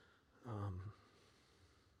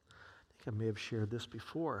I may have shared this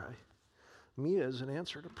before. Mia is an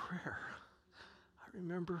answer to prayer. I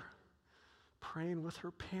remember praying with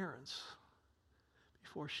her parents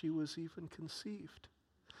before she was even conceived,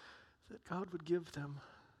 that God would give them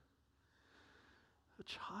a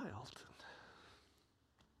child.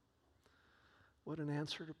 What an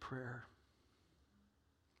answer to prayer.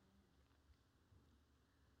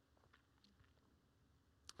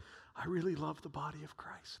 I really love the body of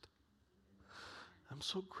Christ. I'm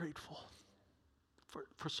so grateful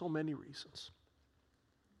for so many reasons.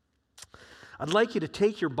 I'd like you to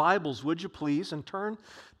take your Bibles, would you please, and turn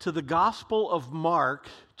to the Gospel of Mark,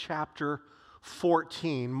 chapter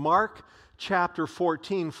 14. Mark, chapter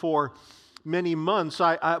 14, for many months.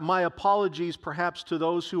 My apologies perhaps to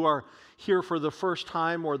those who are here for the first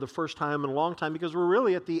time or the first time in a long time, because we're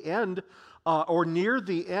really at the end or near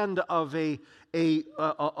the end of a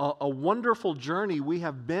wonderful journey we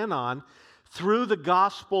have been on through the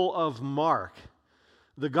Gospel of Mark.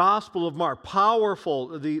 The Gospel of Mark,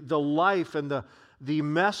 powerful, the life and the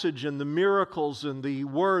message and the miracles and the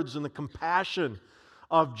words and the compassion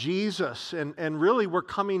of Jesus. And really we're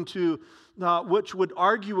coming to which would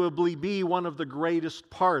arguably be one of the greatest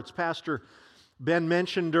parts. Pastor Ben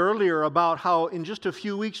mentioned earlier about how in just a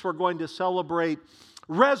few weeks we're going to celebrate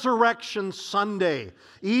Resurrection Sunday,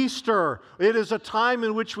 Easter. It is a time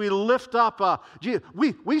in which we lift up.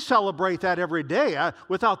 We celebrate that every day.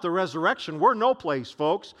 Without the resurrection, we're no place,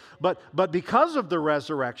 folks. But because of the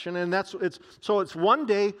resurrection, and it's one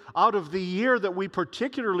day out of the year that we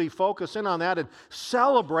particularly focus in on that and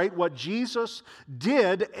celebrate what Jesus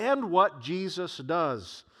did and what Jesus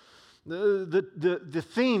does. The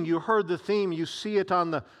theme, you heard the theme, you see it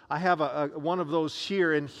on I have one of those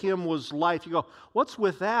here, in Him was life. You go, what's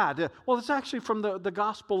with that? Well, it's actually from the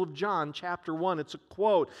Gospel of John, chapter 1. It's a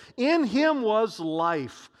quote. In Him was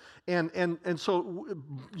life. And so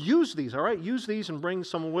use these, all right? Use these and bring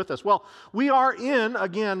someone with us. Well, we are in,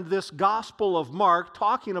 again, this Gospel of Mark,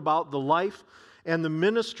 talking about the life and the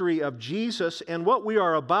ministry of Jesus, and what we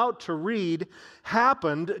are about to read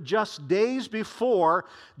happened just days before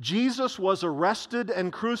Jesus was arrested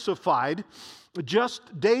and crucified,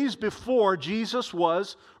 just days before Jesus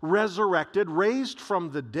was resurrected, raised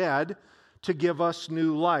from the dead to give us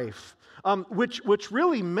new life. Which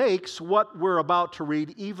really makes what we're about to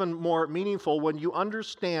read even more meaningful when you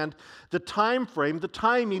understand the time frame, the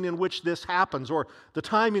timing in which this happens, or the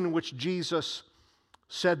timing in which Jesus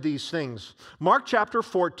said these things. Mark chapter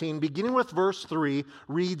 14, beginning with verse 3,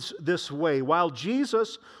 reads this way. While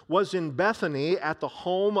Jesus was in Bethany at the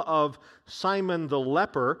home of Simon the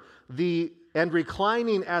leper, and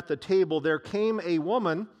reclining at the table, there came a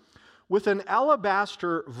woman with an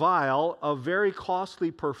alabaster vial of very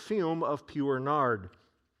costly perfume of pure nard.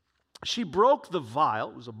 She broke the vial,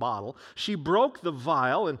 it was a bottle, she broke the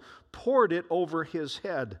vial and poured it over his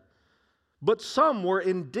head. But some were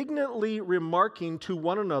indignantly remarking to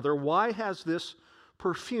one another, why has this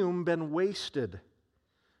perfume been wasted?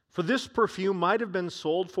 For this perfume might have been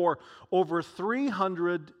sold for over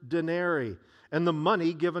 300 denarii, and the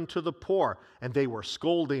money given to the poor. And they were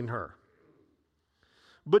scolding her.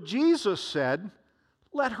 But Jesus said,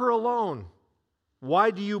 let her alone. Why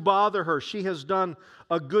do you bother her? She has done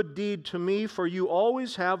a good deed to me, for you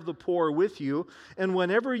always have the poor with you, and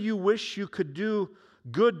whenever you wish you could do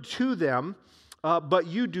good to them, but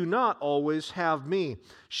you do not always have me.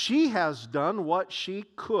 She has done what she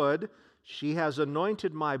could. She has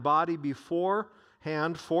anointed my body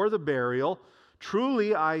beforehand for the burial.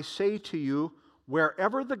 Truly I say to you,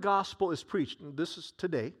 wherever the gospel is preached, and this is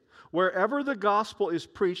today, wherever the gospel is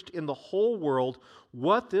preached in the whole world,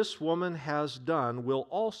 what this woman has done will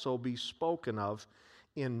also be spoken of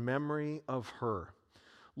in memory of her.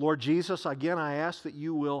 Lord Jesus, again, I ask that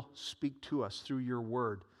you will speak to us through your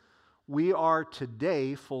word. We are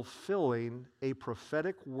today fulfilling a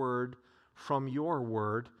prophetic word from your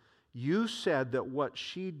word. You said that what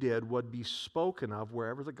she did would be spoken of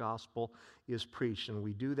wherever the gospel is preached, and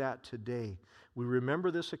we do that today. We remember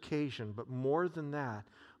this occasion, but more than that,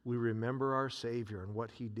 we remember our Savior and what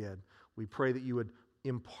he did. We pray that you would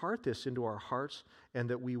impart this into our hearts and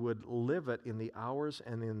that we would live it in the hours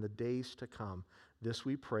and in the days to come. This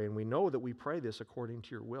we pray, and we know that we pray this according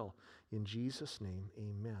to your will. In Jesus' name,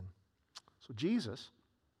 amen. So Jesus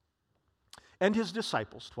and his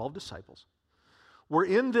disciples, 12 disciples, were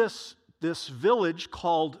in this village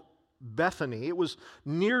called Bethany. It was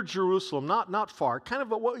near Jerusalem, not far, kind of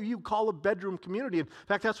what you call a bedroom community. In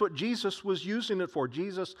fact, that's what Jesus was using it for.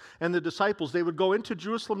 Jesus and the disciples, they would go into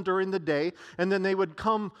Jerusalem during the day, and then they would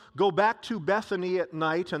go back to Bethany at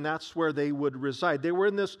night, and that's where they would reside. They were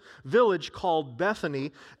in this village called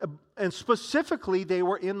Bethany, And specifically, they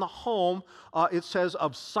were in the home, it says,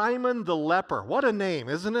 of Simon the leper. What a name,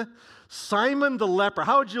 isn't it? Simon the leper.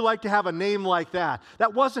 How would you like to have a name like that?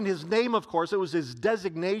 That wasn't his name, of course. It was his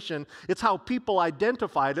designation. It's how people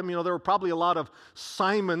identified him. You know, there were probably a lot of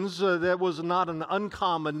Simons. That was not an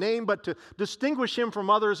uncommon name, but to distinguish him from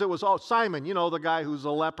others, it was, oh, Simon, you know, the guy who's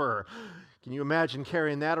a leper. Can you imagine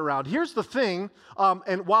carrying that around? Here's the thing,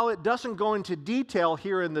 and while it doesn't go into detail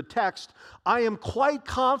here in the text, I am quite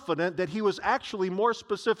confident that he was actually more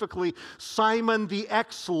specifically Simon the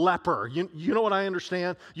ex-leper. You know what I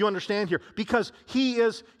understand? You understand here? Because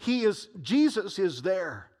Jesus is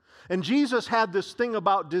there. And Jesus had this thing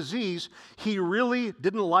about disease. He really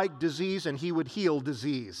didn't like disease, and he would heal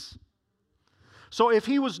disease. So if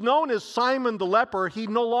he was known as Simon the leper, he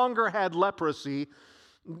no longer had leprosy.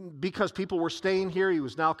 Because people were staying here, he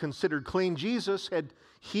was now considered clean. Jesus had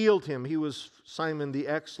healed him. He was Simon the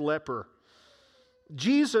ex-leper.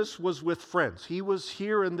 Jesus was with friends. He was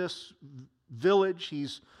here in this village.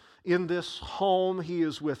 He's in this home. He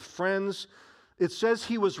is with friends. It says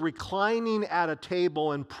he was reclining at a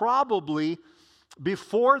table, and probably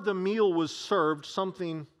before the meal was served,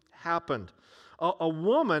 something happened. A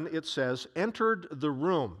woman, it says, entered the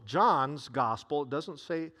room. John's gospel, it doesn't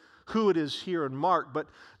say who it is here in Mark, but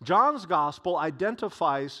John's gospel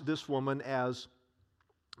identifies this woman as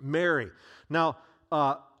Mary. Now,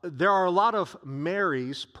 there are a lot of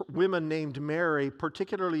Marys, women named Mary,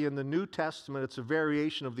 particularly in the New Testament. It's a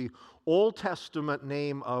variation of the Old Testament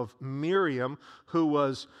name of Miriam, who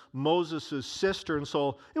was Moses' sister, and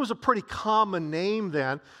so it was a pretty common name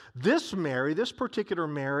then. This Mary, this particular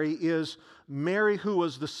Mary, is Mary who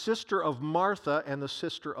was the sister of Martha and the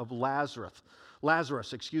sister of Lazarus.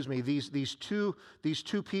 These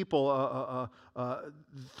two people,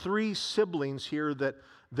 three siblings here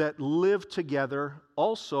that live together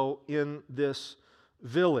also in this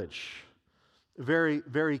village. Very,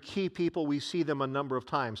 very key people. We see them a number of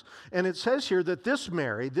times. And it says here that this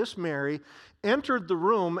Mary entered the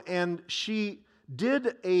room, and she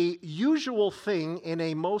did a usual thing in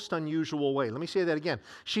a most unusual way. Let me say that again.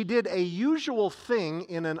 She did a usual thing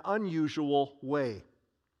in an unusual way.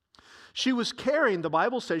 She was carrying, the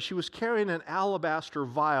Bible says, she was carrying an alabaster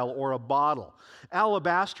vial or a bottle.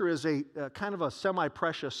 Alabaster is a kind of a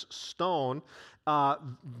semi-precious stone,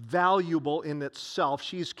 valuable in itself.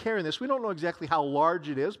 She's carrying this. We don't know exactly how large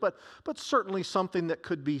it is, but certainly something that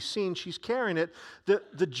could be seen. She's carrying it.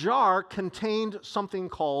 The jar contained something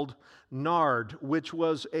called nard, which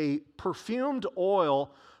was a perfumed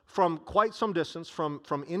oil from quite some distance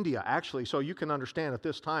from India, actually. So you can understand at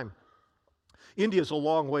this time, India's a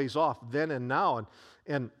long ways off then and now,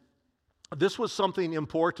 and this was something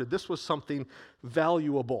imported. This was something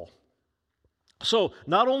valuable. So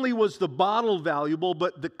not only was the bottle valuable,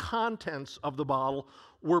 but the contents of the bottle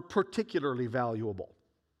were particularly valuable.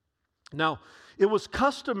 Now, it was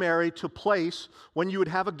customary to place, when you would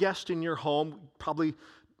have a guest in your home, probably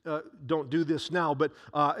don't do this now, but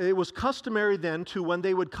it was customary then to, when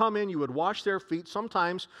they would come in, you would wash their feet.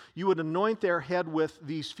 Sometimes you would anoint their head with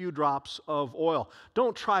these few drops of oil.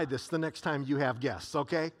 Don't try this the next time you have guests,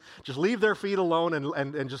 okay? Just leave their feet alone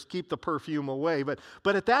and just keep the perfume away. But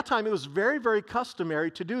at that time, it was very, very customary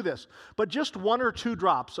to do this. But just one or two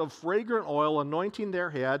drops of fragrant oil anointing their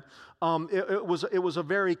head, it was a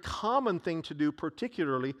very common thing to do,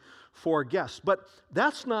 particularly for guests. But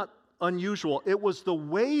that's not unusual. It was the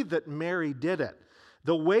way that Mary did it.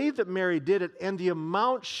 The way that Mary did it and the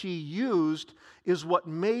amount she used is what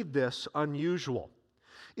made this unusual.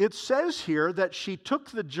 It says here that she took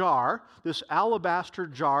the jar, this alabaster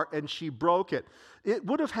jar, and she broke it. It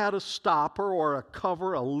would have had a stopper or a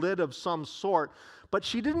cover, a lid of some sort, but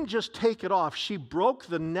she didn't just take it off. She broke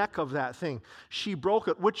the neck of that thing. She broke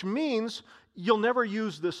it, which means you'll never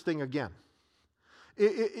use this thing again.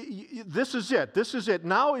 This is it. This is it.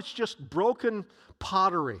 Now it's just broken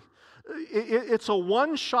pottery. It's a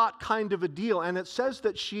one-shot kind of a deal, and it says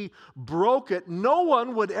that she broke it. No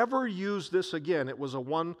one would ever use this again. It was a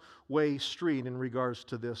one-way street in regards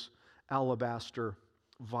to this alabaster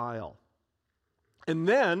vial. And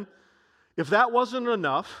then, if that wasn't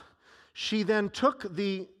enough, she then took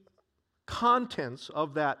the contents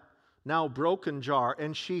of that now broken jar,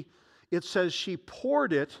 and it says she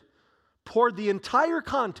poured the entire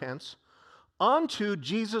contents onto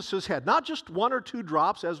Jesus' head. Not just one or two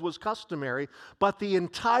drops, as was customary, but the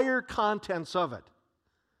entire contents of it.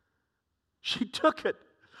 She took it.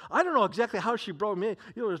 I don't know exactly how she broke it.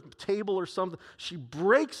 There's a table or something. She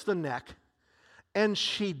breaks the neck, and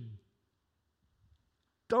she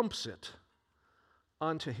dumps it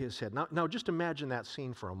onto his head. Now just imagine that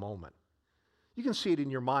scene for a moment. You can see it in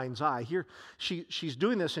your mind's eye. Here, she's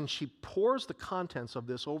doing this, and she pours the contents of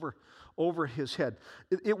this over his head.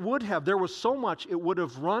 There was so much, it would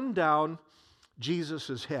have run down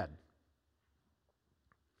Jesus' head.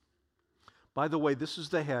 By the way, this is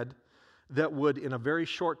the head that would, in a very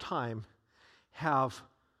short time, have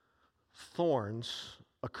thorns,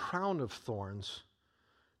 a crown of thorns,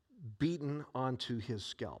 beaten onto his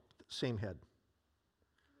scalp. Same head.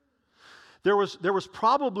 There was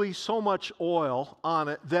probably so much oil on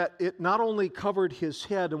it that it not only covered his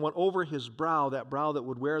head and went over his brow, that brow that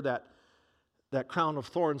would wear that crown of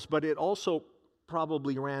thorns, but it also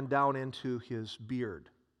probably ran down into his beard.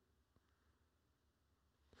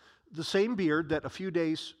 The same beard that a few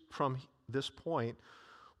days from this point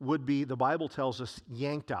would be, the Bible tells us,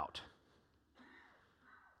 yanked out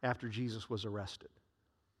after Jesus was arrested.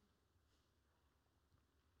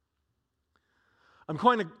 I'm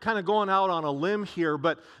kind of going out on a limb here,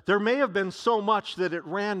 but there may have been so much that it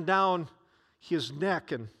ran down his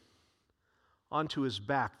neck and onto his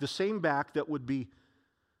back, the same back that would be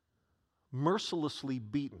mercilessly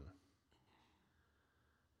beaten.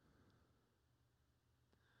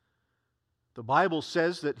 The Bible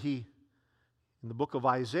says that in the book of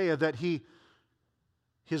Isaiah, that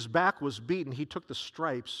his back was beaten. He took the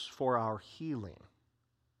stripes for our healing.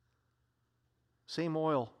 Same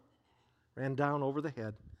oil ran down over the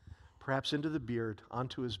head, perhaps into the beard,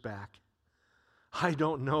 onto his back. I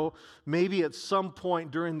don't know. Maybe at some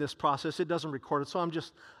point during this process, it doesn't record it, so I'm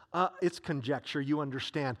just, it's conjecture, you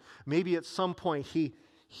understand. Maybe at some point he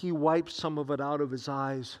wiped some of it out of his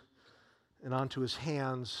eyes and onto his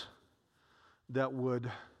hands that would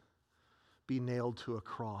be nailed to a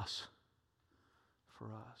cross for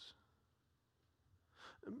us.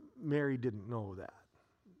 Mary didn't know that.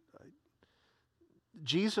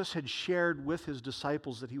 Jesus had shared with his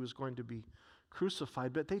disciples that he was going to be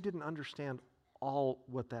crucified, but they didn't understand all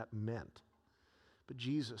what that meant. But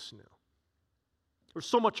Jesus knew. There's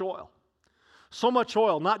so much oil. So much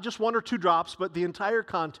oil, not just one or two drops, but the entire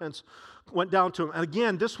contents went down to him. And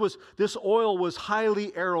again, this oil was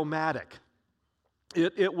highly aromatic.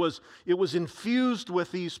 It was infused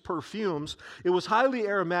with these perfumes. It was highly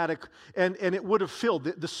aromatic, and it would have filled,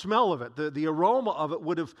 the smell of it, the aroma of it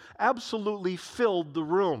would have absolutely filled the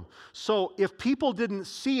room. So if people didn't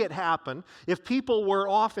see it happen, if people were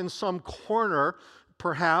off in some corner,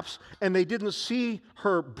 perhaps, and they didn't see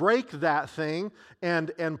her break that thing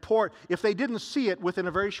and pour it, if they didn't see it, within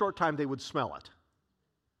a very short time, they would smell it.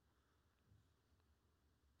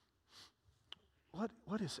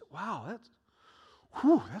 What is it? Wow,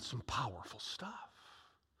 that's some powerful stuff.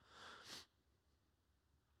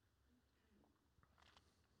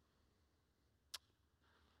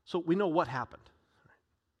 So we know what happened.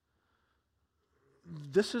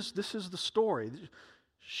 This is the story.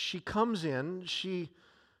 She comes in, she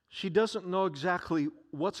doesn't know exactly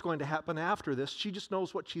what's going to happen after this. She just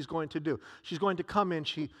knows what she's going to do. She's going to come in,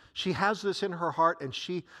 she has this in her heart, and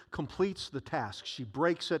she completes the task. She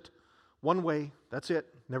breaks it one way, that's it,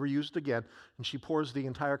 never used again, and she pours the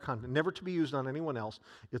entire content, never to be used on anyone else.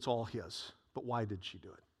 It's all his. But why did she do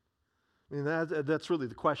it? I mean, that's really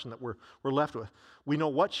the question that we're left with. We know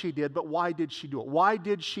what she did, but why did she do it?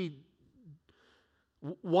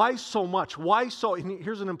 Why so much? Why so, and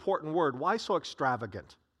here's an important word, why so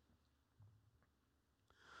extravagant?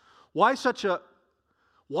 Why such an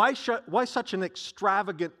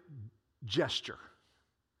extravagant gesture?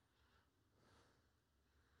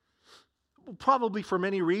 Probably for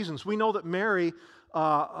many reasons. We know that Mary,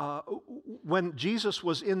 when Jesus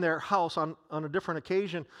was in their house on a different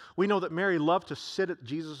occasion, we know that Mary loved to sit at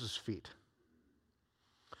Jesus' feet.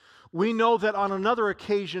 We know that on another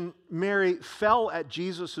occasion, Mary fell at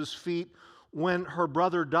Jesus' feet when her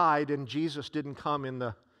brother died and Jesus didn't come in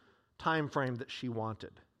the time frame that she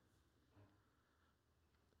wanted.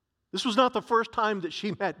 This was not the first time that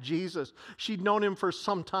she met Jesus. She'd known him for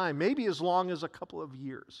some time, maybe as long as a couple of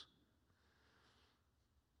years.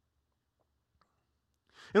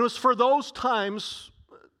 It was for those times,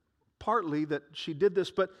 partly, that she did this,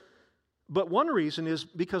 but one reason is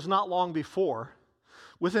because not long before,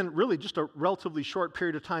 within really just a relatively short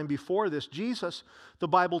period of time before this, Jesus, the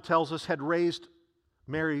Bible tells us, had raised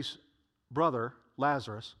Mary's brother,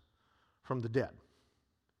 Lazarus, from the dead.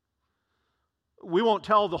 We won't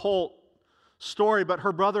tell the whole story, but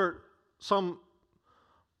her brother, some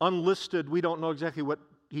unlisted, we don't know exactly what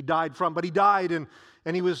he died from, but he died, and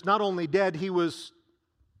he was not only dead, he was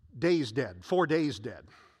days dead, 4 days dead.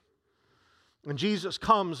 And Jesus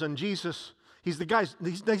comes, and Jesus, he's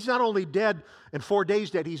not only dead and 4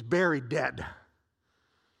 days dead, he's buried dead.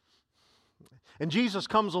 And Jesus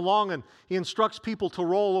comes along and he instructs people to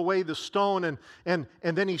roll away the stone, and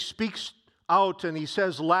then he speaks out and he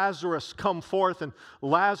says, Lazarus, come forth. And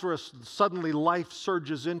Lazarus, suddenly life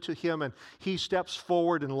surges into him and he steps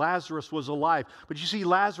forward, and Lazarus was alive. But you see,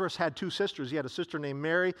 Lazarus had two sisters. He had a sister named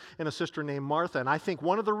Mary and a sister named Martha. And I think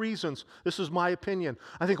one of the reasons, this is my opinion,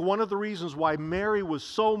 I think one of the reasons why Mary was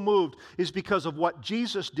so moved is because of what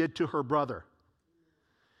Jesus did to her brother.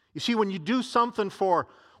 You see, when you do something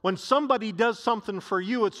when somebody does something for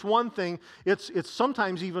you, it's one thing. It's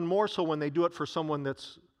sometimes even more so when they do it for someone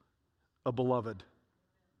that's a beloved.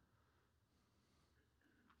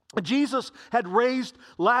 Jesus had raised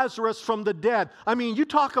Lazarus from the dead. I mean, you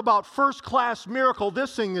talk about first-class miracle.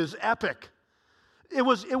 This thing is epic. It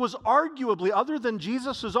was arguably, other than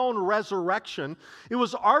Jesus' own resurrection, it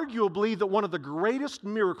was arguably one of the greatest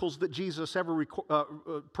miracles that Jesus ever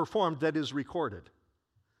performed that is recorded.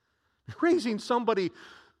 Raising somebody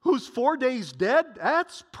who's 4 days dead,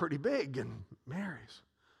 that's pretty big. And Mary's,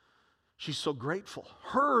 she's so grateful.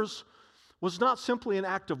 Hers was not simply an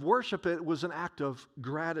act of worship, it was an act of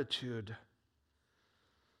gratitude.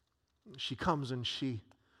 She comes and she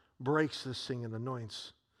breaks this thing and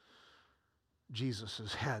anoints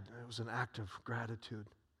Jesus' head. It was an act of gratitude.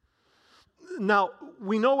 Now,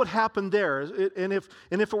 we know what happened there. And if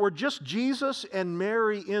it were just Jesus and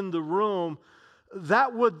Mary in the room,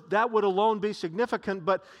 that would alone be significant.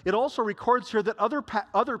 But it also records here that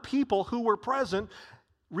other people who were present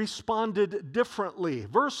responded differently.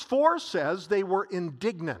 Verse 4 says they were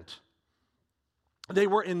indignant. They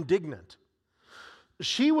were indignant.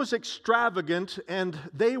 She was extravagant and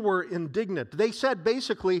they were indignant. They said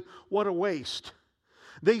basically, what a waste.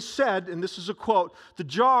 They said, and this is a quote, the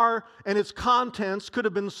jar and its contents could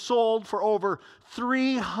have been sold for over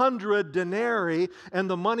 300 denarii and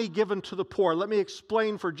the money given to the poor. Let me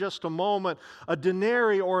explain for just a moment. A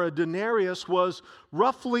denarii or a denarius was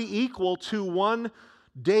roughly equal to 1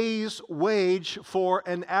 day's wage for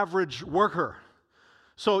an average worker.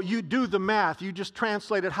 So you do the math. You just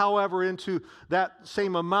translate it, however, into that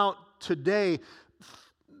same amount today.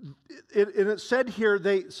 It said here,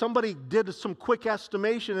 somebody did some quick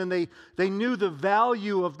estimation, and they knew the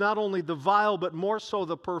value of not only the vial, but more so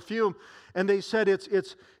the perfume. And they said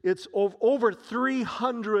it's over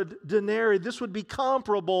 300 denarii. This would be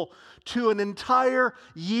comparable to an entire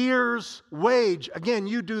year's wage. Again,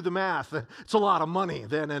 you do the math. It's a lot of money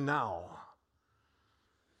then and now.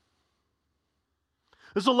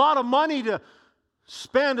 There's a lot of money to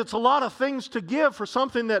spend. It's a lot of things to give for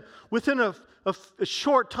something that within a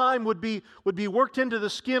short time would be worked into the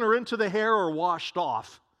skin or into the hair or washed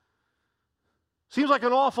off. Seems like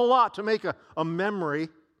an awful lot to make a memory.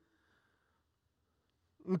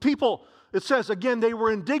 And people, it says, again, they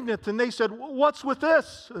were indignant and they said, what's with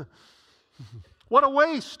this? What a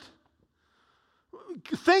waste.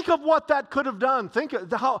 Think of what that could have done. Think of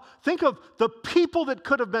the people that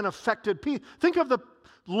could have been affected. Think of the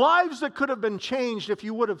lives that could have been changed if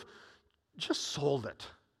you would have just sold it.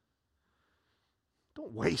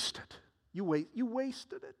 Don't waste it. You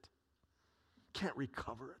wasted it. Can't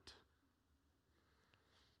recover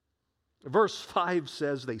it. Verse 5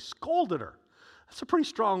 says they scolded her. That's a pretty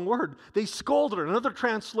strong word. They scolded her. Another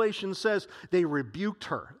translation says they rebuked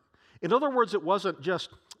her. In other words, it wasn't just,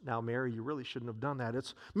 now, Mary, you really shouldn't have done that.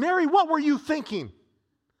 It's, Mary, what were you thinking?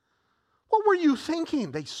 What were you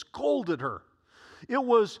thinking? They scolded her. It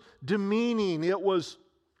was demeaning. It was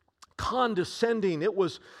condescending. It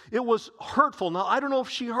was hurtful. Now, I don't know if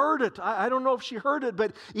she heard it. I don't know if she heard it,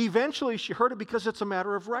 but eventually she heard it because it's a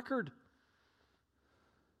matter of record.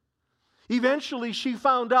 Eventually she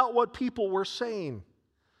found out what people were saying.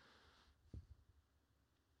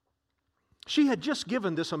 She had just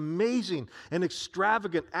given this amazing and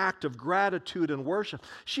extravagant act of gratitude and worship.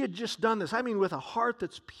 She had just done this, I mean, with a heart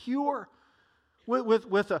that's pure,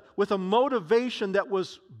 with a motivation that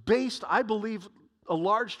was based, I believe, a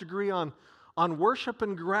large degree on worship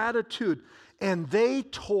and gratitude. And they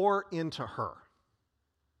tore into her.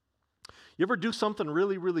 You ever do something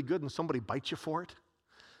really, really good and somebody bites you for it?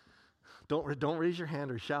 Don't raise your hand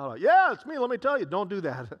or shout out, yeah, it's me, let me tell you. Don't do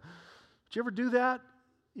that. Did you ever do that?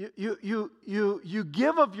 You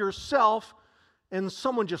give of yourself and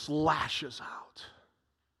someone just lashes out.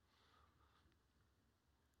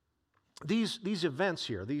 These events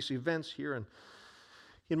here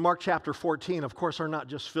in Mark chapter 14, of course, are not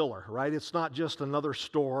just filler, right? It's not just another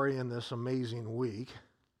story in this amazing week.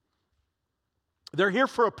 They're here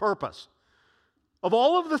for a purpose. Of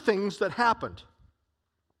all of the things that happened,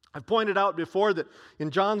 I've pointed out before that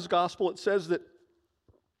in John's gospel it says that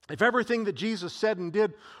if everything that Jesus said and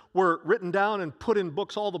did were written down and put in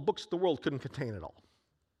books, all the books of the world couldn't contain it all.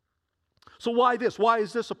 So why this? Why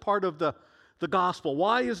is this a part of the gospel?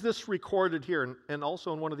 Why is this recorded here and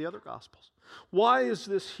also in one of the other gospels? Why is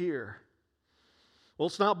this here? Well,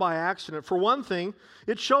 it's not by accident. For one thing,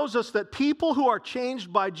 it shows us that people who are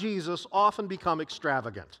changed by Jesus often become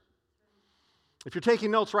extravagant. If you're taking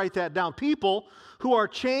notes, write that down. People who are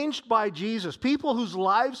changed by Jesus, people whose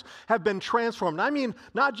lives have been transformed. I mean,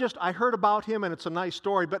 not just I heard about him and it's a nice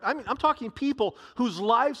story, but I'm talking people whose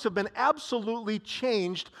lives have been absolutely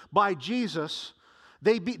changed by Jesus.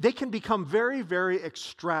 They can become very, very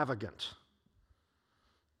extravagant.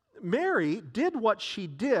 Mary did what she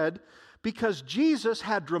did because Jesus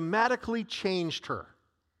had dramatically changed her.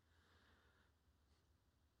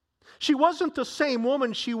 She wasn't the same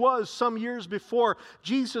woman she was some years before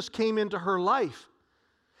Jesus came into her life.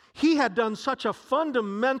 He had done such a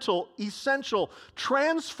fundamental, essential,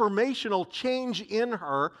 transformational change in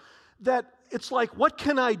her that it's like, what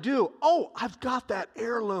can I do? Oh, I've got that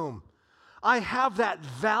heirloom. I have that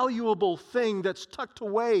valuable thing that's tucked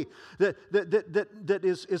away, that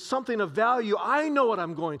is something of value. I know what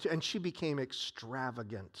I'm going to. And she became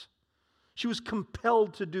extravagant. She was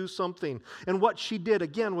compelled to do something. And what she did,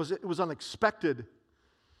 again, was unexpected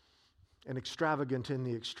and extravagant in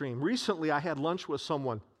the extreme. Recently, I had lunch with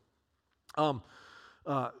someone,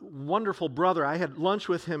 wonderful brother. I had lunch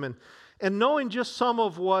with him, and knowing just some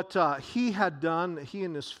of what he had done, he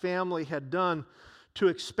and his family had done to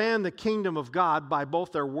expand the kingdom of God by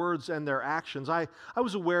both their words and their actions. I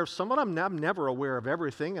was aware of some, but I'm never aware of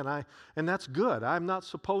everything, and that's good. I'm not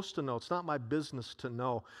supposed to know. It's not my business to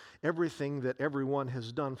know everything that everyone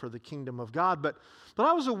has done for the kingdom of God, but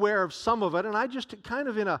I was aware of some of it, and I just kind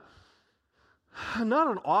of in a, not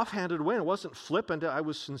an offhanded way, and it wasn't flippant, I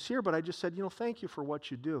was sincere, but I just said, thank you for what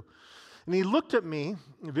you do. And he looked at me,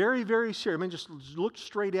 very, very serious. I mean, just looked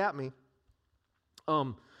straight at me.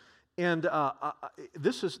 And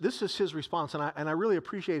this is his response, and I really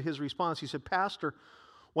appreciate his response. He said, Pastor,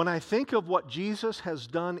 when I think of what Jesus has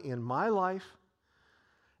done in my life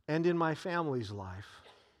and in my family's life,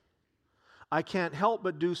 I can't help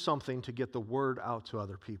but do something to get the word out to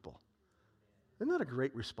other people. Isn't that a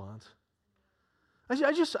great response?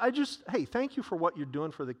 I just, hey, thank you for what you're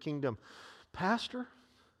doing for the kingdom. Pastor,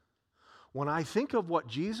 when I think of what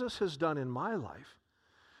Jesus has done in my life,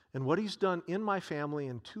 and what he's done in my family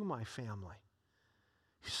and to my family,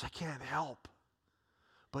 he says, I can't help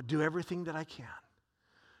but do everything that I can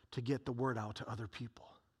to get the word out to other people,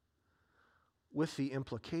 with the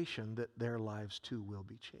implication that their lives too will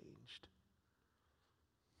be changed.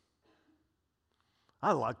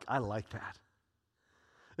 I like that.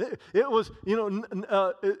 It was,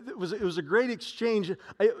 it was a great exchange.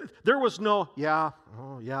 There was no, yeah,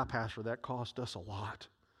 Pastor, that cost us a lot.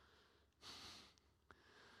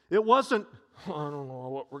 It wasn't, I don't know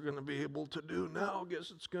what we're going to be able to do now. I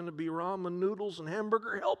guess it's going to be ramen noodles and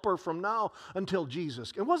hamburger helper from now until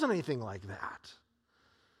Jesus. It wasn't anything like that.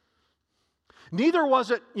 Neither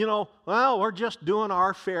was it, well, we're just doing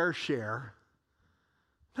our fair share.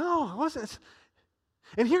 No, it wasn't.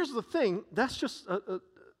 And here's the thing, that's just a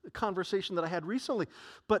conversation that I had recently.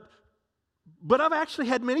 But I've actually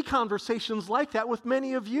had many conversations like that with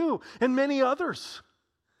many of you and many others.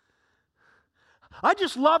 I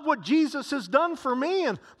just love what Jesus has done for me,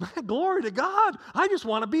 and glory to God. I just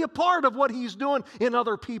want to be a part of what he's doing in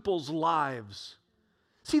other people's lives.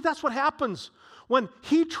 See, that's what happens when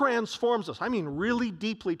he transforms us. I mean, really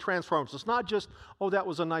deeply transforms us. Not just, oh, that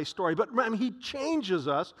was a nice story, but he changes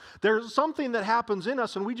us. There's something that happens in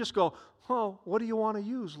us, and we just go, oh, what do you want to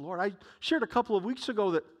use, Lord? I shared a couple of weeks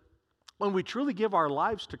ago that when we truly give our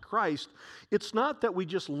lives to Christ, it's not that we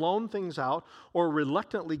just loan things out or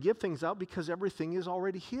reluctantly give things out because everything is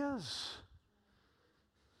already his.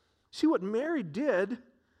 See, what Mary did,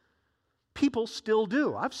 people still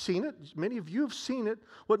do. I've seen it. Many of you have seen it.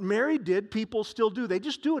 What Mary did, people still do. They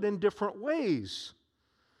just do it in different ways.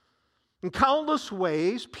 In countless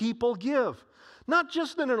ways, people give. Not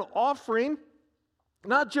just in an offering,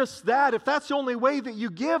 not just that. If that's the only way that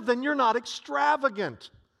you give, then you're not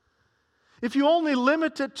extravagant. If you only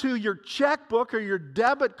limit it to your checkbook or your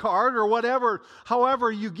debit card or whatever,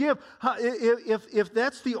 however you give, if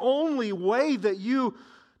that's the only way that you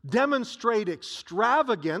demonstrate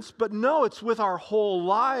extravagance, but no, it's with our whole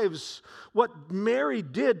lives. What Mary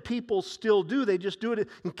did, people still do. They just do it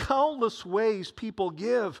in countless ways. People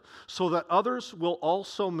give so that others will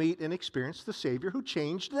also meet and experience the Savior who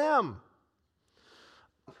changed them.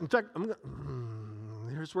 In fact,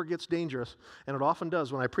 here's where it gets dangerous, and it often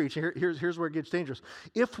does when I preach. Here's where it gets dangerous.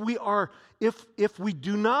 If we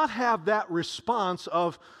do not have that response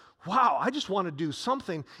of, wow, I just want to do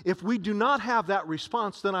something. If we do not have that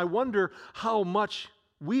response, then I wonder how much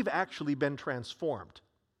we've actually been transformed.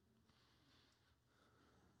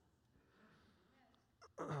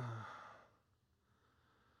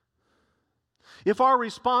 If our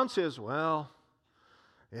response is, well,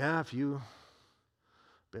 yeah,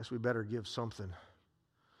 guess we better give something.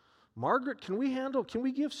 Margaret, can we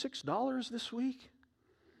give $6 this week?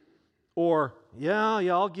 Or, yeah,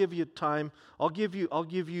 I'll give you time. I'll give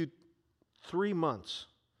you 3 months.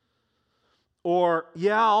 Or,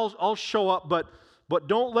 yeah, I'll show up, but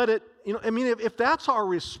don't let it, if that's our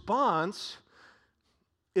response,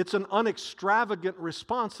 it's an unextravagant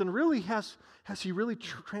response, then really has he really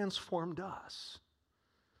transformed us?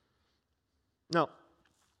 Now,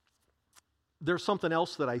 there's something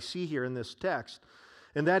else that I see here in this text,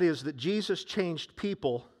 and that is that Jesus changed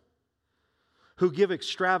people who give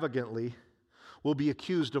extravagantly will be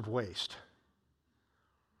accused of waste.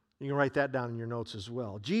 You can write that down in your notes as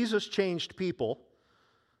well. Jesus changed people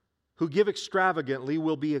who give extravagantly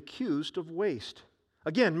will be accused of waste.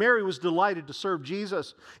 Again, Mary was delighted to serve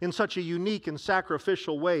Jesus in such a unique and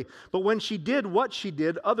sacrificial way. But when she did what she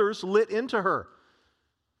did, others lit into her.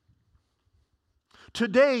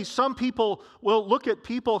 Today, some people will look at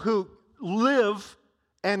people who live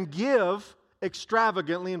and give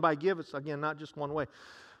extravagantly, and by give, it's again not just one way.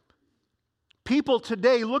 People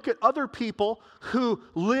today look at other people who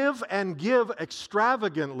live and give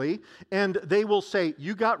extravagantly, and they will say,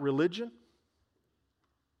 you got religion?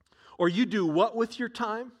 Or you do what with your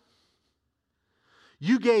time?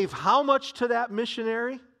 You gave how much to that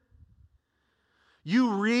missionary?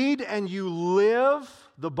 You read and you live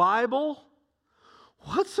the Bible?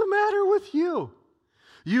 What's the matter with you?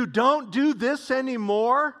 You don't do this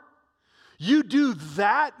anymore? You do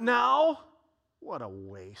that now? What a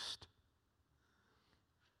waste.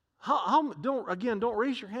 Don't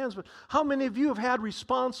raise your hands, but how many of you have had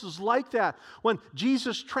responses like that? When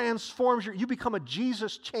Jesus transforms you become a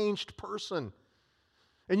Jesus-changed person.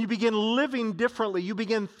 And you begin living differently, you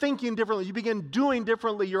begin thinking differently, you begin doing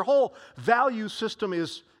differently. Your whole value system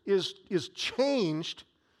is changed.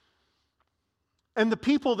 And the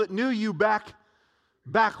people that knew you back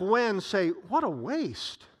when say, what a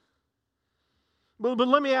waste. But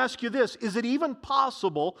let me ask you this. Is it even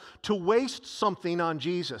possible to waste something on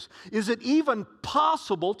Jesus? Is it even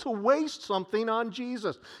possible to waste something on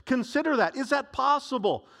Jesus? Consider that. Is that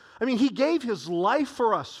possible? I mean, He gave His life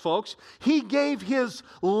for us, folks. He gave His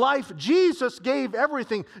life. Jesus gave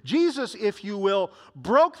everything. Jesus, if you will,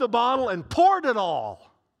 broke the bottle and poured it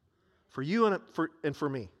all for you and for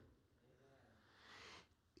me.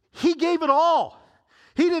 He gave it all.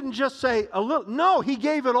 He didn't just say a little. No, He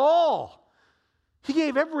gave it all. He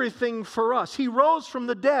gave everything for us. He rose from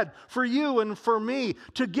the dead for you and for me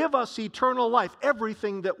to give us eternal life.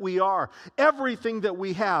 Everything that we are, everything that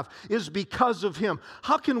we have is because of Him.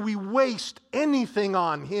 How can we waste anything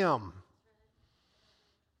on Him?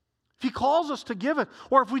 If He calls us to give it,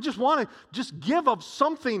 or if we just want to just give of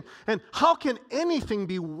something, and how can anything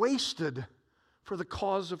be wasted for the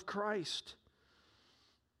cause of Christ?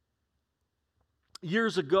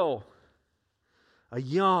 Years ago, a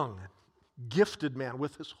young, gifted man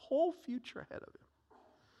with his whole future ahead of him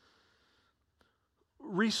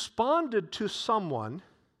responded to someone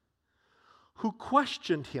who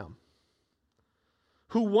questioned him,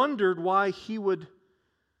 who wondered why he would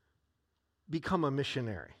become a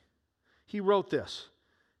missionary. He wrote this: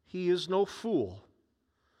 "He is no fool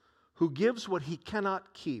who gives what he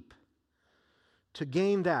cannot keep to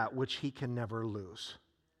gain that which he can never lose."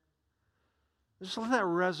 Just let that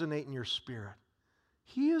resonate in your spirit.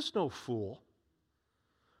 He is no fool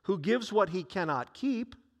who gives what he cannot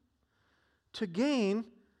keep to gain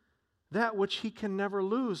that which he can never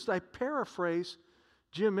lose. I paraphrase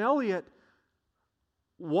Jim Elliot.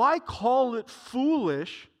 Why call it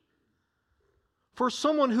foolish for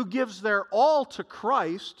someone who gives their all to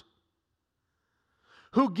Christ,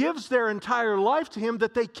 who gives their entire life to Him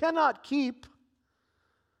that they cannot keep,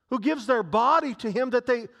 who gives their body to Him that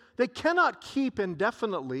they cannot keep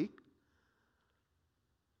indefinitely,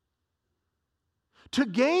 to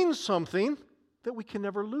gain something that we can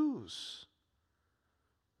never lose?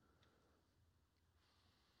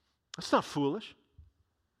 That's not foolish.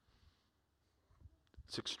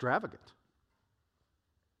 It's extravagant.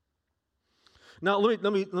 Now,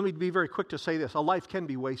 let me be very quick to say this. A life can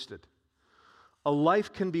be wasted. A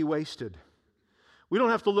life can be wasted. We don't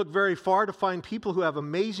have to look very far to find people who have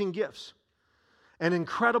amazing gifts and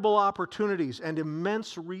incredible opportunities and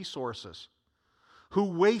immense resources who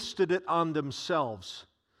wasted it on themselves,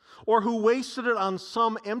 or who wasted it on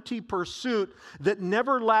some empty pursuit that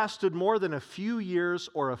never lasted more than a few years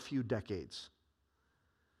or a few decades.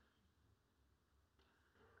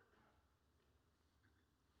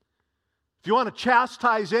 If you want to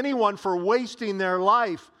chastise anyone for wasting their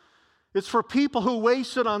life, it's for people who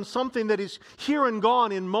waste it on something that is here and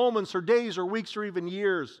gone in moments or days or weeks or even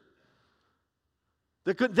years.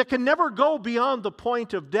 That can never go beyond the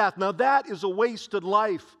point of death. Now that is a wasted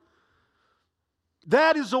life.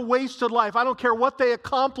 That is a wasted life. I don't care what they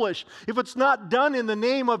accomplish. If it's not done in the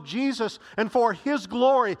name of Jesus and for His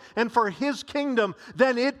glory and for His kingdom,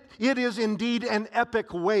 then it is indeed an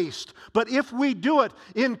epic waste. But if we do it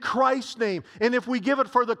in Christ's name, and if we give it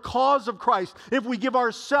for the cause of Christ, if we give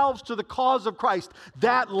ourselves to the cause of Christ,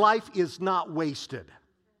 that life is not wasted.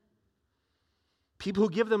 People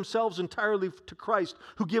who give themselves entirely to Christ,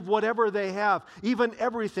 who give whatever they have, even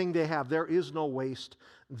everything they have, there is no waste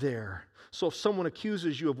there. So if someone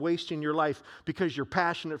accuses you of wasting your life because you're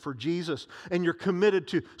passionate for Jesus and you're committed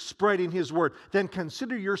to spreading His word, then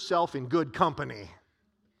consider yourself in good company.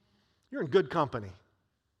 You're in good company.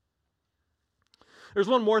 There's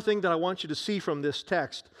one more thing that I want you to see from this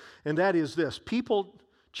text, and that is this. People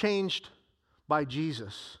changed by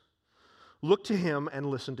Jesus look to Him and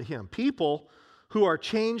listen to Him. People who are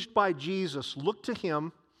changed by Jesus look to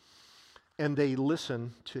Him and they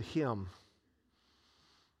listen to Him.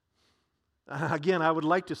 Again, I would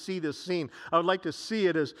like to see this scene. I would like to see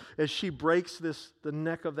it as she breaks the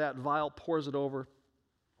neck of that vial, pours it over.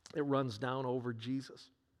 It runs down over Jesus.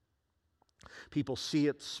 People see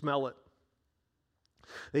it, smell it.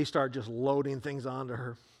 They start just loading things onto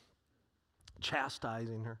her,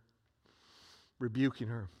 chastising her, rebuking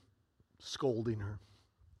her, scolding her.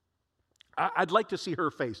 I'd like to see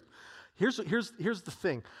her face. Here's the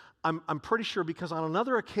thing. I'm pretty sure because on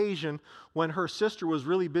another occasion when her sister was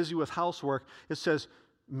really busy with housework, it says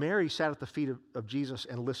Mary sat at the feet of Jesus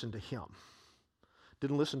and listened to Him.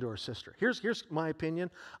 Didn't listen to her sister. Here's my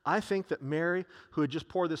opinion. I think that Mary, who had just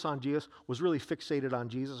poured this on Jesus, was really fixated on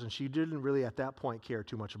Jesus, and she didn't really at that point care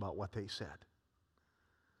too much about what they said.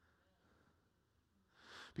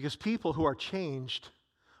 Because people who are changed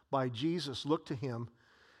by Jesus look to Him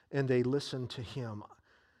and they listen to Him.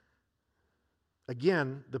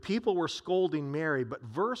 Again, the people were scolding Mary, but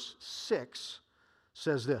verse 6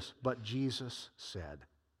 says this, but Jesus said.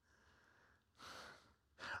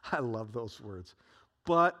 I love those words.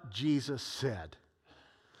 But Jesus said.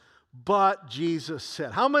 But Jesus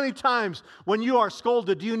said. How many times when you are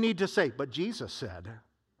scolded do you need to say, but Jesus said?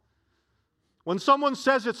 When someone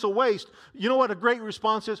says it's a waste, you know what a great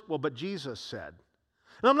response is? Well, but Jesus said.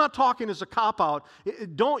 And I'm not talking as a cop-out.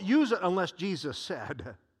 Don't use it unless Jesus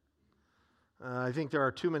said. I think there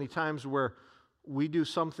are too many times where we do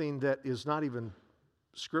something that is not even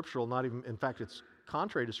scriptural, not even, in fact, it's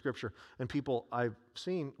contrary to Scripture, and people I've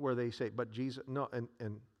seen where they say, but Jesus, no,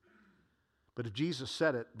 but if Jesus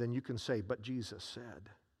said it, then you can say, but Jesus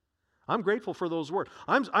said. I'm grateful for those words.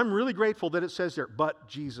 I'm really grateful that it says there, but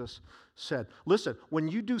Jesus said. Listen, when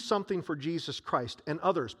you do something for Jesus Christ and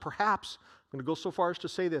others, perhaps, I'm going to go so far as to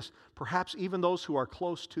say this, perhaps even those who are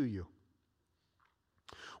close to you,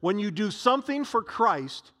 when you do something for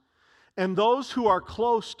Christ and those who are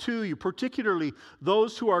close to you, particularly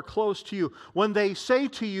those who are close to you, when they say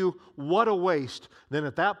to you, what a waste, then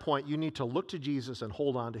at that point you need to look to Jesus and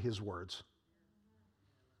hold on to His words.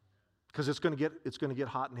 Because it's going to get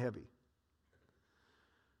hot and heavy.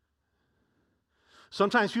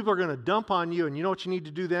 Sometimes people are going to dump on you, and you know what you need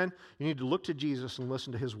to do then? You need to look to Jesus and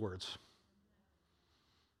listen to His words.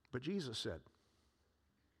 But Jesus said,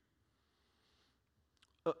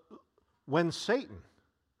 when Satan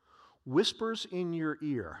whispers in your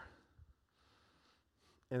ear,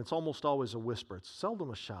 and it's almost always a whisper, it's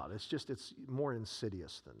seldom a shout, it's more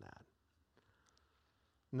insidious than that.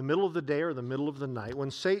 In the middle of the day or the middle of the night,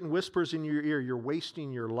 when Satan whispers in your ear, you're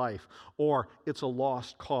wasting your life, or it's a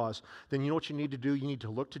lost cause, then you know what you need to do? You need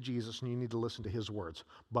to look to Jesus and you need to listen to His words.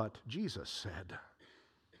 But Jesus said.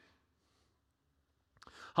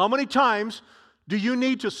 How many times do you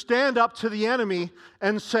need to stand up to the enemy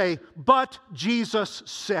and say, but Jesus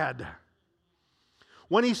said?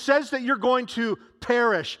 When he says that you're going to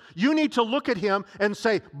perish, you need to look at him and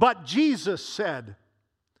say, but Jesus said.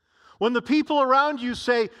 When the people around you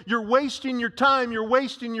say, you're wasting your time, you're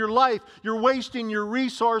wasting your life, you're wasting your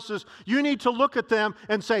resources, you need to look at them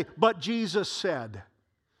and say, but Jesus said.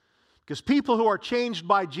 Because people who are changed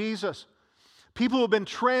by Jesus, people who have been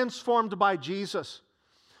transformed by Jesus,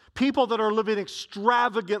 people that are living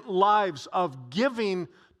extravagant lives of giving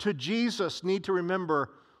to Jesus need to remember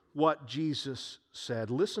what Jesus said.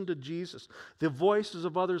 Listen to Jesus. The voices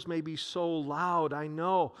of others may be so loud. I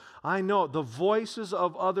know. The voices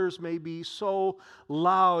of others may be so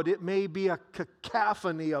loud. It may be a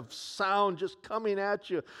cacophony of sound just coming at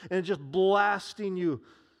you and just blasting you.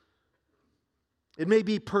 It may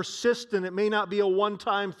be persistent. It may not be a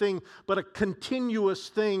one-time thing, but a continuous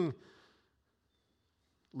thing.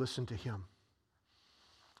 Listen to Him.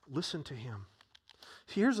 Listen to Him.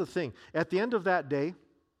 See, here's the thing. At the end of that day,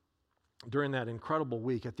 during that incredible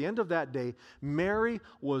week, at the end of that day, Mary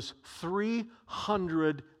was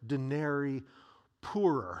 300 denarii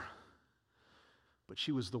poorer. But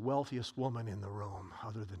she was the wealthiest woman in the room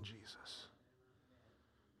other than Jesus.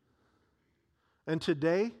 And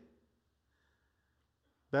today,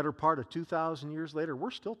 better part of 2,000 years later,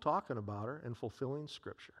 we're still talking about her and fulfilling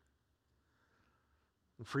Scripture.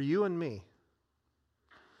 And for you and me,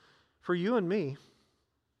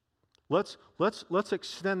 let's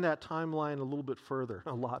extend that timeline a little bit further,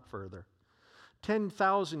 a lot further.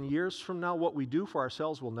 10,000 years from now, what we do for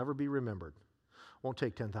ourselves will never be remembered. Won't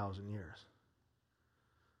take 10,000 years.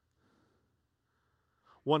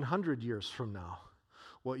 100 years from now,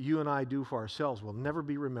 what you and I do for ourselves will never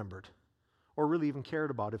be remembered, or really even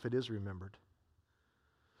cared about if it is remembered.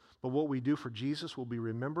 But what we do for Jesus will be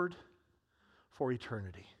remembered for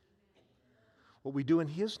eternity. What we do in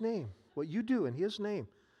His name, what you do in His name,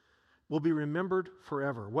 will be remembered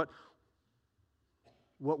forever. What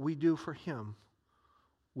we do for Him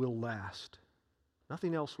will last.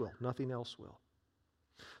 Nothing else will. Nothing else will.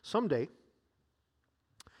 Someday,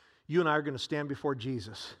 you and I are going to stand before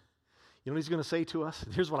Jesus. You know what He's going to say to us?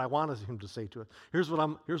 Here's what I want Him to say to us. Here's what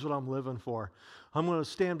I'm living for. I'm going to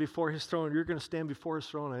stand before His throne. You're going to stand before His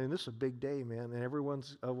throne. And this is a big day, man. And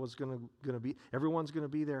everyone's going to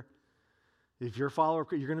be there. If you're a follower,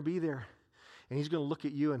 you're going to be there. And He's going to look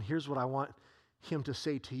at you, and here's what I want Him to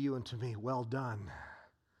say to you and to me. Well done,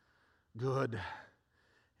 good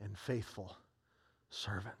and faithful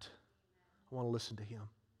servant. I want to listen to Him.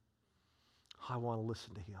 I want to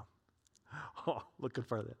listen to Him. Oh, looking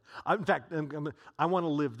for that. In fact, I want to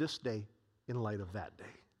live this day in light of that day.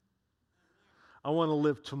 I want to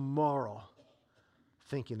live tomorrow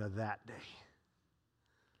thinking of that day.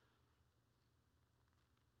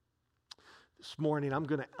 This morning, I'm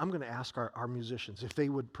going to ask our musicians if they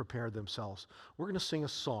would prepare themselves. We're going to sing a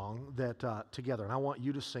song that together, and I want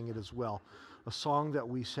you to sing it as well. A song that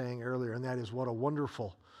we sang earlier, and that is what a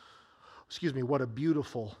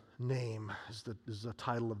beautiful name is the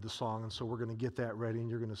title of the song. And so we're going to get that ready, and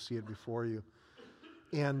you're going to see it before you.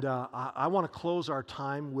 And I want to close our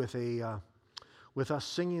time with us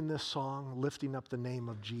singing this song, lifting up the name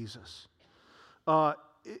of Jesus. None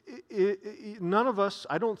of us,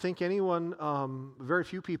 I don't think anyone, very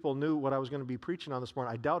few people knew what I was going to be preaching on this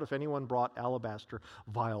morning. I doubt if anyone brought alabaster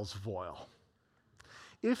vials of oil.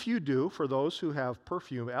 If you do, for those who have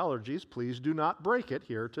perfume allergies, please do not break it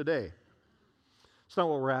here today. It's not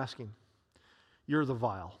what we're asking. You're the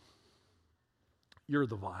vial. You're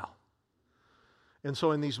the vial. And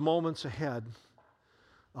so in these moments ahead,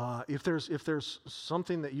 if there's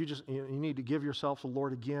something that you need to give yourself to the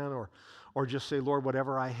Lord again, or just say, Lord,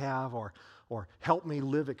 whatever I have, or help me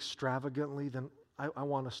live extravagantly, then I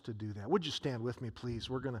want us to do that. Would you stand with me, please?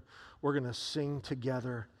 We're gonna sing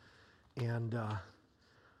together, and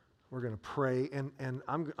we're gonna pray, and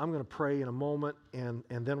I'm gonna pray in a moment, and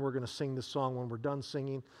then we're gonna sing this song. When we're done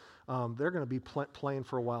singing, they're gonna be playing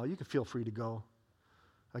for a while. You can feel free to go.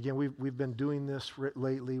 Again, we've been doing this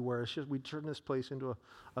lately, where it's just we turn this place into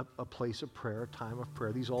a place of prayer, a time of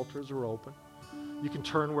prayer. These altars are open. You can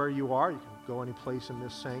turn where you are. You can go any place in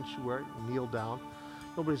this sanctuary, kneel down.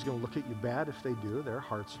 Nobody's going to look at you bad if they do. Their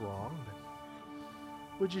heart's wrong. But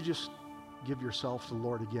would you just give yourself to the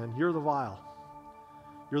Lord again? You're the vial.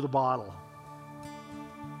 You're the bottle.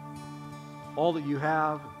 All that you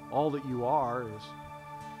have, all that you are is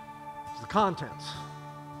the contents.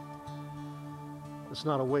 It's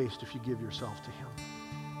not a waste if you give yourself to Him.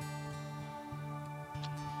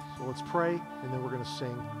 So let's pray, and then we're going to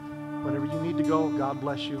sing. Whenever you need to go, God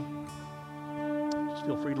bless you. Just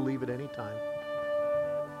feel free to leave at any time.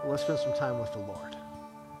 Let's spend some time with the Lord.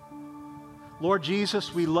 Lord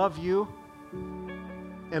Jesus, we love you,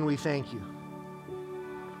 and we thank you.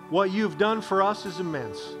 What you've done for us is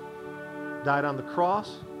immense. Died on the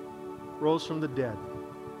cross, rose from the dead,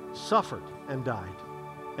 suffered and died,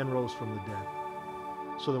 and rose from the dead,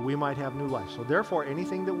 so that we might have new life. So therefore,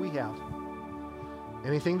 anything that we have,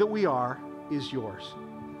 anything that we are, is yours.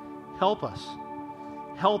 Help us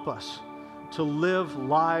to live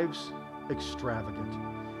lives extravagant.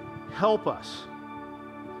 Help us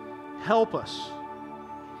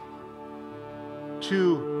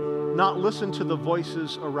to not listen to the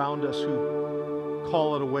voices around us who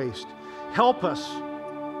call it a waste. Help us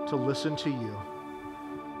to listen to you.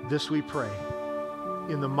 This we pray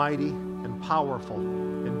in the mighty and powerful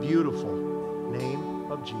and beautiful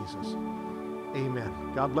name of Jesus. Amen.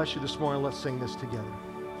 God bless you this morning. Let's sing this together.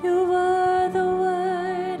 You were the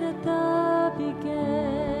Word at the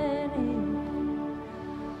beginning,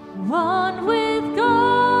 one with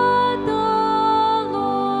God the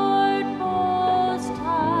Lord Most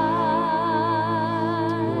High.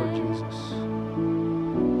 Lord Jesus.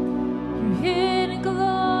 Your hidden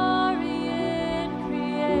glory in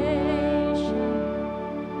creation,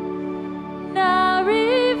 now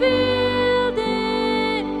revealed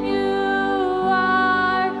in you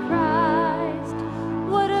are Christ.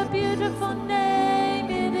 What a beautiful name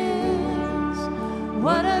it is.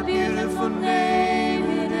 What a beautiful name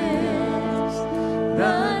it is.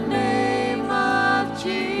 The name of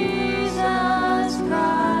Jesus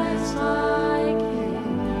Christ, my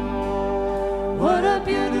King. What a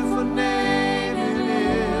beautiful name it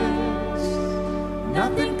is.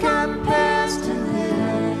 Nothing compares to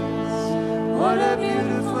this. What a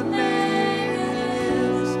beautiful